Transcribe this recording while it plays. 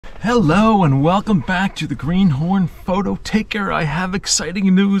Hello and welcome back to the Greenhorn Photo Taker. I have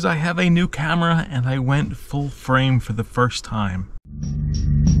exciting news. I have a new camera and I went full frame for the first time.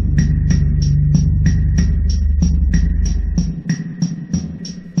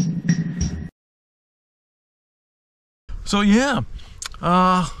 So yeah,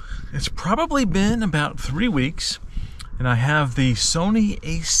 it's probably been about 3 weeks and I have the Sony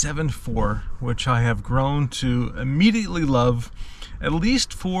A7IV, which I have grown to immediately love, at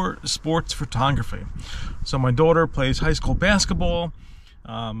least for sports photography. So my daughter plays high school basketball,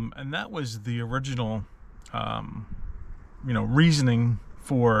 and that was the original, reasoning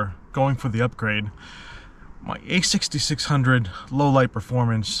for going for the upgrade. My A6600 low light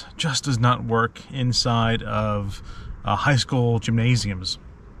performance just does not work inside of high school gymnasiums.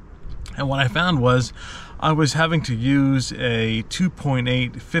 And what I found was I was having to use a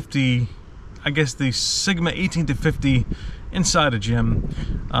 2.8 50, I guess the Sigma 18-50 inside a gym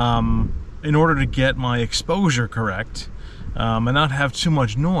in order to get my exposure correct and not have too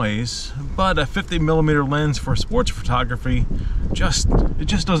much noise. But a 50mm lens for sports photography it just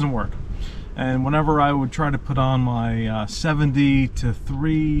doesn't work. And whenever I would try to put on my 70 to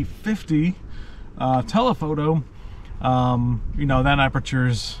 350 telephoto, that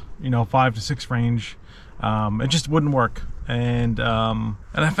aperture's 5 to 6 range, it just wouldn't work. And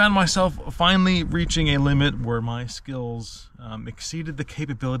I found myself finally reaching a limit where my skills exceeded the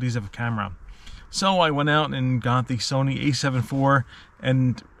capabilities of a camera. So I went out and got the Sony A7IV,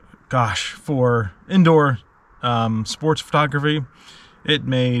 and gosh, for indoor sports photography, it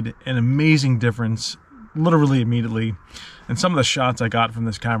made an amazing difference literally immediately. And some of the shots I got from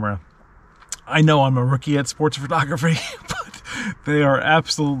this camera, I know I'm a rookie at sports photography, but they are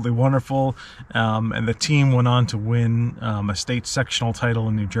absolutely wonderful. And the team went on to win a state sectional title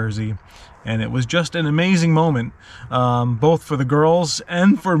in New Jersey. And it was just an amazing moment, both for the girls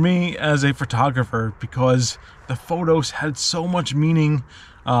and for me as a photographer, because the photos had so much meaning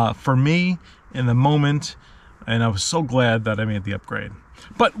for me in the moment. And I was so glad that I made the upgrade.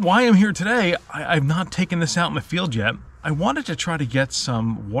 But why I'm here today, I've not taken this out in the field yet. I wanted to try to get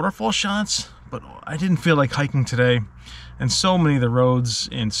some waterfall shots, but I didn't feel like hiking today. And so many of the roads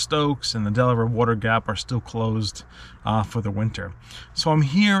in Stokes and the Delaware Water Gap are still closed for the winter. So I'm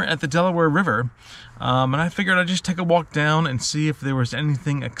here at the Delaware River, and I figured I'd just take a walk down and see if there was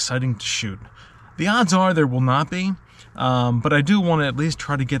anything exciting to shoot. The odds are there will not be, but I do want to at least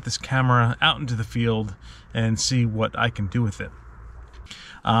try to get this camera out into the field and see what I can do with it.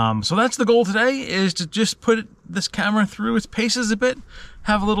 So that's the goal today, is to just put this camera through its paces a bit,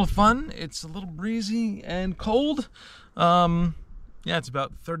 have a little fun. It's a little breezy and cold. Yeah, it's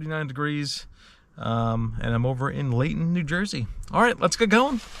about 39 degrees, and I'm over in Layton, New Jersey. All right, let's get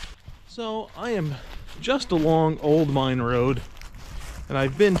going. So I am just along Old Mine Road, and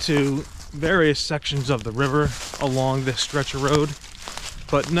I've been to various sections of the river along this stretch of road,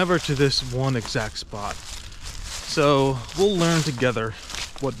 but never to this one exact spot. So we'll learn together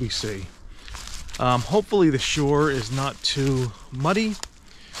what we see. Hopefully the shore is not too muddy.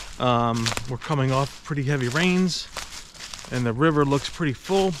 We're coming off pretty heavy rains and the river looks pretty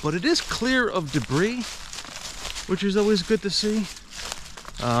full, but it is clear of debris, which is always good to see.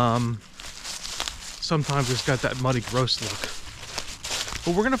 Sometimes it's got that muddy, gross look,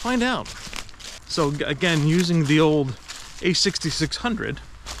 but we're gonna find out. So again, using the old A6600,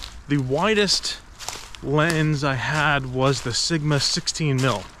 the widest lens I had was the Sigma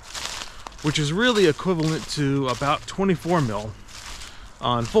 16mm, which is really equivalent to about 24mm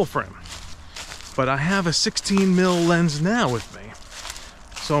on full frame. But I have a 16mm lens now with me,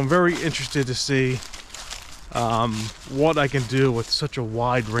 so I'm very interested to see what I can do with such a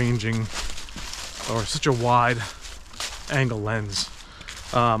wide-ranging or such a wide angle lens.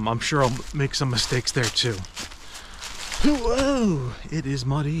 I'm sure I'll make some mistakes there too. Whoa, it is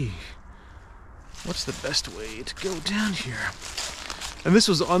muddy. What's the best way to go down here? And this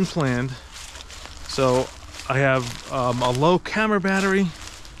was unplanned. So I have a low camera battery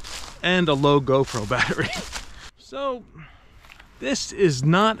and a low GoPro battery. So this is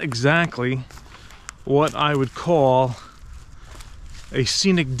not exactly what I would call a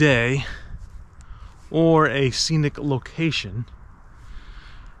scenic day or a scenic location.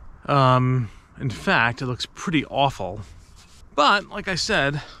 In fact, it looks pretty awful. But like I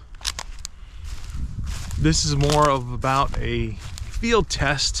said, this is more of about a field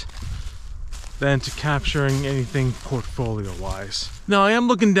test than to capturing anything portfolio wise. Now I am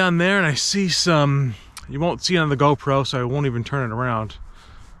looking down there and I see some, you won't see it on the GoPro, so I won't even turn it around,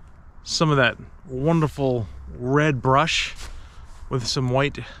 some of that wonderful red brush with some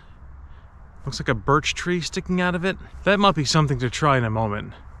white, looks like a birch tree sticking out of it. That might be something to try in a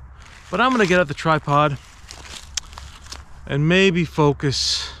moment. But I'm gonna get out the tripod and maybe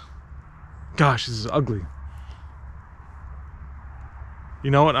focus. Gosh, this is ugly.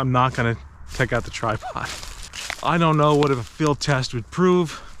 You know what? I'm not gonna take out the tripod. I don't know what a field test would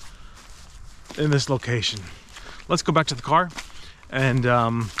prove in this location. Let's go back to the car and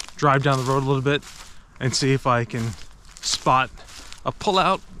drive down the road a little bit and see if I can spot a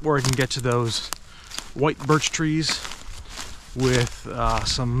pullout where I can get to those white birch trees with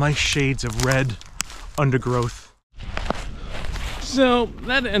some nice shades of red undergrowth. So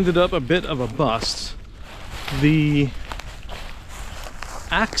that ended up a bit of a bust. The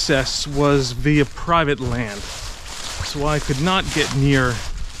access was via private land, so I could not get near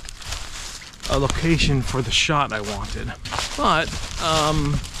a location for the shot I wanted. But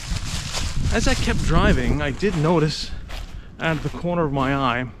as I kept driving, I did notice out of the corner of my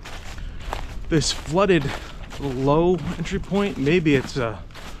eye this flooded low entry point. Maybe it's a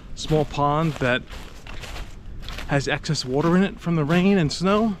small pond that has excess water in it from the rain and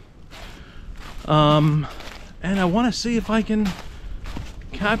snow. And I want to see if I can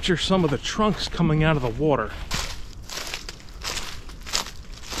capture some of the trunks coming out of the water.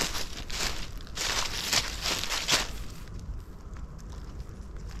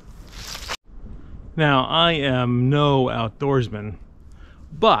 Now, I am no outdoorsman,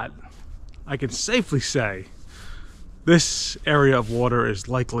 but I can safely say this area of water is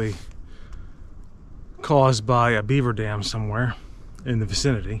likely caused by a beaver dam somewhere in the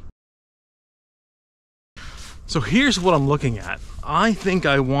vicinity. So here's what I'm looking at. I think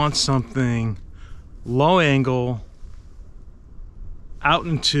I want something low angle out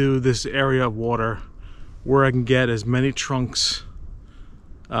into this area of water where I can get as many trunks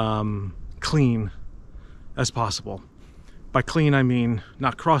clean as possible. By clean, I mean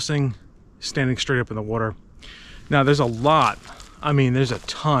not crossing, standing straight up in the water. Now there's a lot, I mean there's a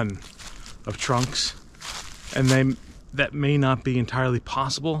ton of trunks, and that may not be entirely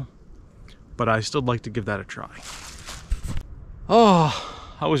possible, but I still like to give that a try.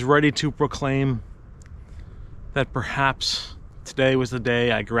 Oh, I was ready to proclaim that perhaps today was the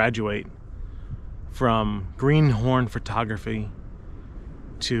day I graduate from greenhorn photography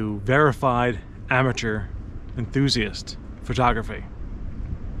to verified amateur enthusiast photography.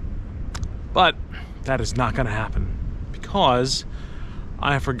 But that is not going to happen because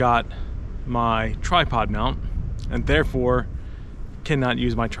I forgot my tripod mount and therefore cannot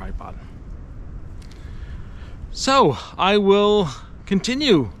use my tripod. So I will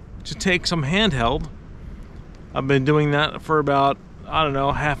continue to take some handheld. I've been doing that for about, I don't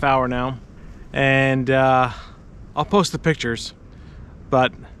know, half hour now, and I'll post the pictures,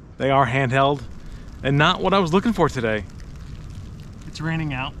 but they are handheld and not what I was looking for today. It's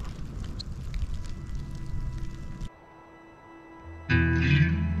raining out.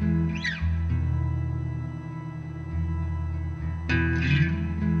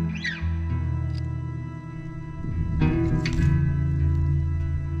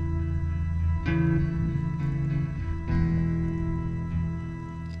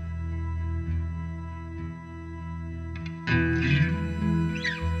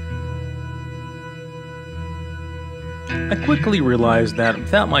 I quickly realized that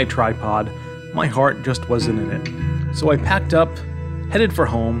without my tripod, my heart just wasn't in it. So I packed up, headed for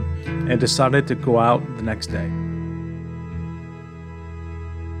home, and decided to go out the next day.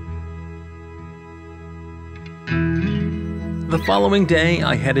 The following day,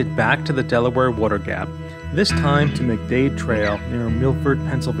 I headed back to the Delaware Water Gap, this time to McDade Trail near Milford,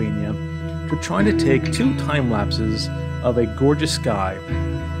 Pennsylvania, to try to take 2 time lapses of a gorgeous sky.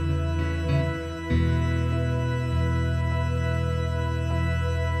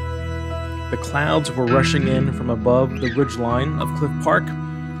 The clouds were rushing in from above the ridgeline of Cliff Park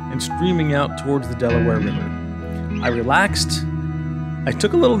and streaming out towards the Delaware River. I relaxed, I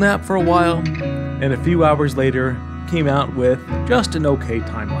took a little nap for a while, and a few hours later came out with just an okay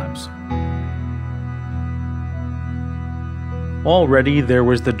time-lapse. Already there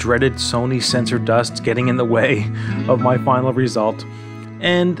was the dreaded Sony sensor dust getting in the way of my final result,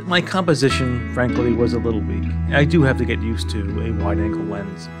 and my composition, frankly, was a little weak. I do have to get used to a wide-angle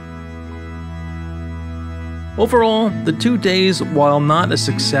lens. Overall, the 2 days, while not a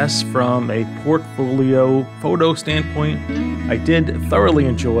success from a portfolio photo standpoint, I did thoroughly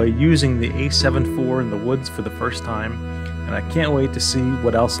enjoy using the A7IV in the woods for the first time, and I can't wait to see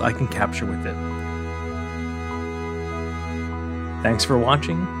what else I can capture with it. Thanks for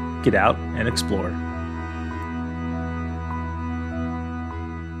watching. Get out and explore.